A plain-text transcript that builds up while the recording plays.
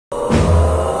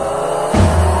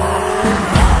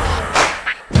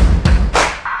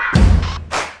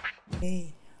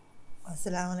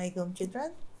Assalamualaikum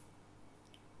children.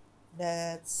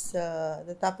 That's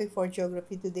the topic for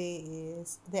geography today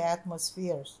is the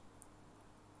atmospheres,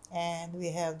 and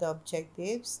we have the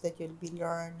objectives that you'll be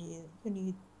learning. You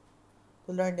need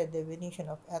to learn the definition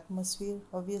of atmosphere,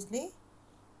 obviously,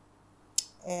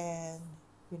 and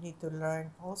you need to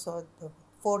learn also the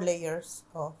four layers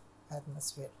of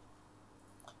atmosphere.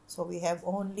 So we have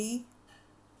only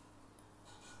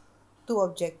two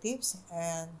objectives,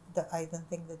 and I don't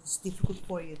think that it's difficult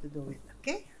for you to do it.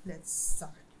 Okay, let's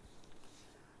start.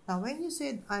 Now, when you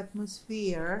said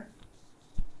atmosphere,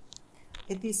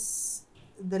 it is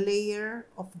the layer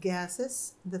of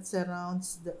gases that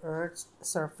surrounds the Earth's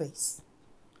surface.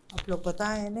 आप लोग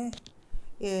बताएं ना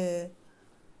ये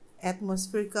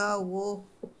atmosphere का वो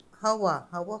हवा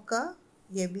का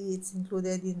ये भी it's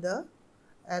included in the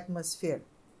atmosphere.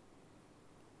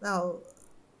 Now,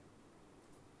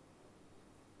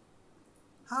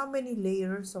 how many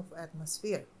layers of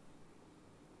atmosphere?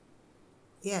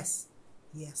 Yes,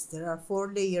 there are four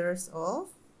layers of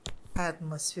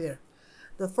atmosphere.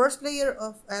 The first layer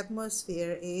of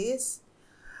atmosphere is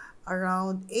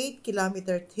around 8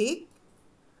 kilometer thick,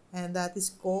 and that is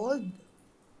called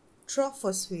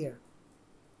troposphere.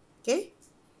 Okay,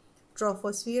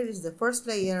 troposphere is the first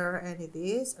layer, and it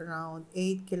is around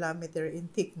 8 kilometer in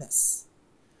thickness.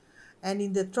 And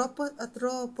in the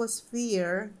troposphere,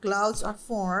 clouds are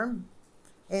formed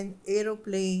and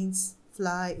aeroplanes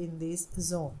fly in this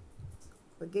zone.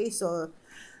 Okay, so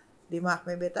दिमाग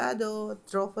में बैठा दो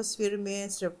troposphere में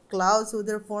सिर्फ clouds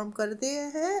उधर form करते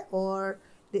हैं और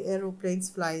the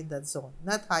aeroplanes fly in that zone,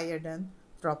 not higher than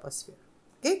troposphere.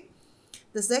 Okay,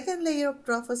 the second layer of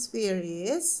troposphere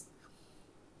is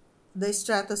the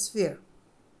stratosphere.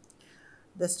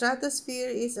 The stratosphere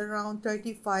is around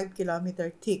 35 kilometer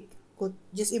thick.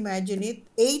 Just imagine it,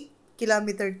 8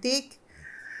 kilometer thick.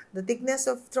 The thickness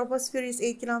of troposphere is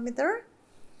 8 kilometer,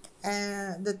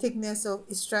 and the thickness of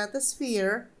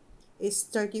stratosphere is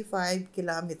 35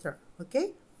 kilometer.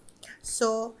 Okay,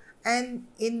 so and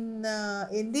in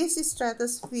this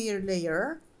stratosphere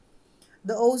layer,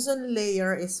 the ozone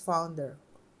layer is found there.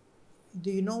 Do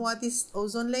you know what is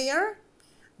ozone layer?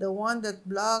 The one that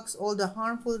blocks all the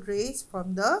harmful rays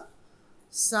from the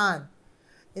sun.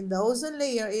 In the ozone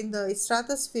layer, in the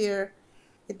stratosphere,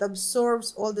 it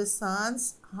absorbs all the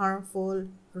sun's harmful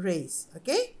rays.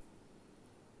 Okay,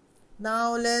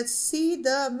 now let's see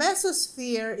the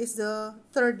mesosphere is the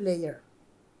third layer.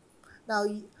 Now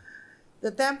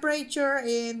the temperature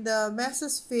in the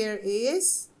mesosphere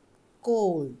is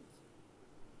cold.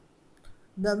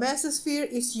 The mesosphere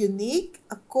is unique,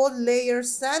 a cold layer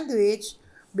sandwich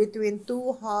between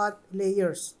two hot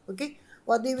layers. Okay,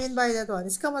 what do you mean by that one?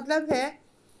 इसका मतलब है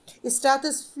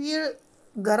stratosphere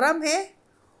गर्म है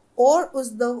और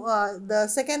the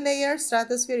second layer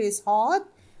stratosphere is hot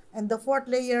and the fourth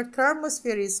layer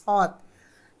thermosphere is hot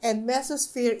and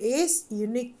mesosphere is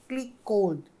uniquely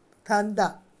cold,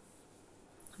 ठंडा.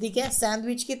 ठीक है,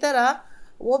 sandwich की तरह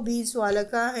वो बीच वाला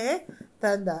का है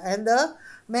ठंडा, and the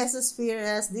mesosphere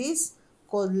has these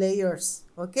cold layers.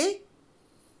 Okay,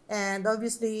 and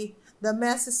obviously the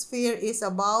mesosphere is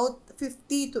about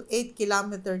 50 to 8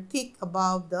 kilometer thick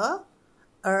above the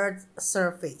Earth's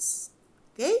surface.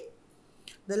 Okay,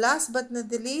 the last but not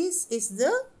the least is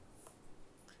the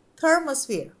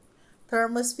thermosphere.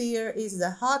 Thermosphere is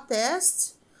the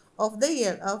hottest of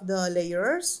the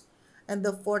layers and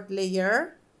the fourth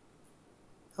layer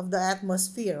of the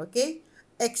atmosphere. Okay,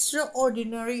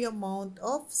 extraordinary amount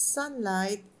of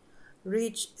sunlight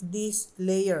reach this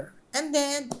layer, and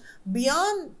then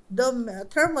beyond the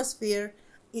thermosphere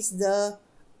is the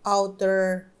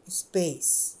outer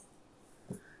space.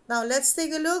 Now let's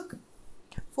take a look.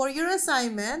 For your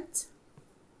assignment,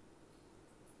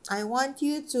 I want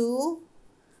you to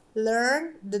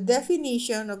learn the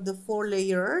definition of the four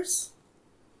layers.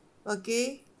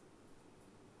 Okay,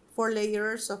 four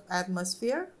layers of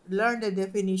atmosphere. Learn the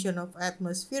definition of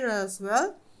atmosphere as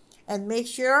well, and make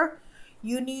sure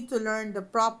you need to learn the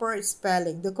proper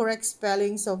spelling, the correct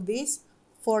spellings of these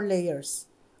four layers.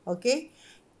 Okay,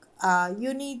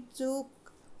 you need to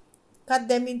cut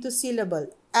them into syllable.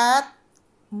 Atmosphere,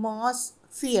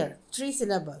 3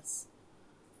 syllables.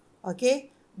 Okay,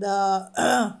 the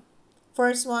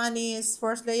first one is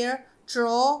first layer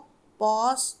troposphere.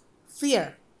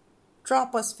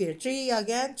 Troposphere,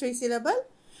 3 syllable.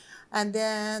 And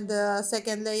then the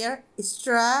second layer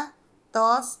stratosphere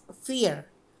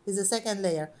is the second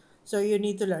layer. So you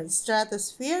need to learn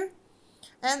stratosphere.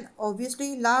 And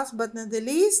obviously last but not the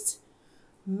least,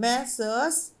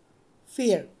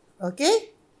 mesosphere. Okay,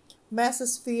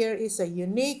 mesosphere is a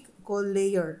unique cold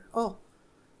layer. Oh,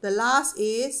 the last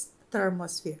is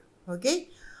thermosphere. Okay?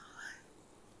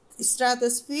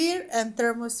 Stratosphere and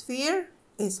thermosphere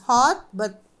is hot,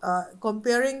 but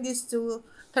comparing these two,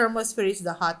 thermosphere is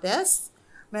the hottest.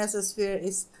 Mesosphere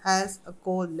has a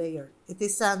cold layer. It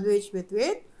is sandwiched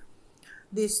between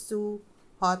these two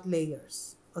hot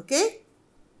layers. Okay?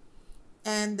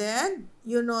 And then,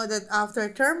 you know that after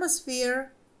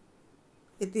thermosphere,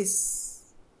 it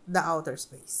is the outer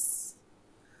space.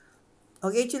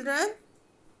 Okay, children?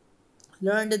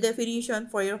 Learn the definition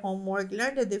for your homework.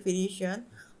 Learn the definition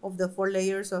of the 4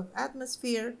 layers of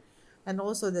atmosphere and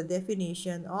also the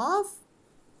definition of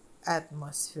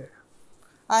atmosphere.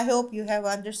 I hope you have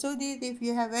understood it. If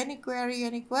you have any query,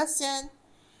 any question,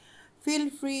 feel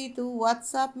free to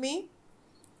WhatsApp me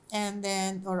and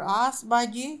then or ask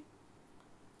Baji,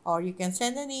 or you can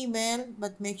send an email,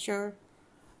 but make sure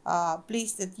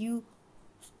please that you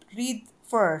read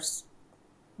first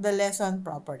the lesson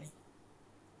properly.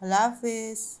 Allah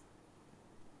Hafiz.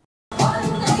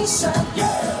 One nation,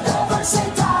 yeah.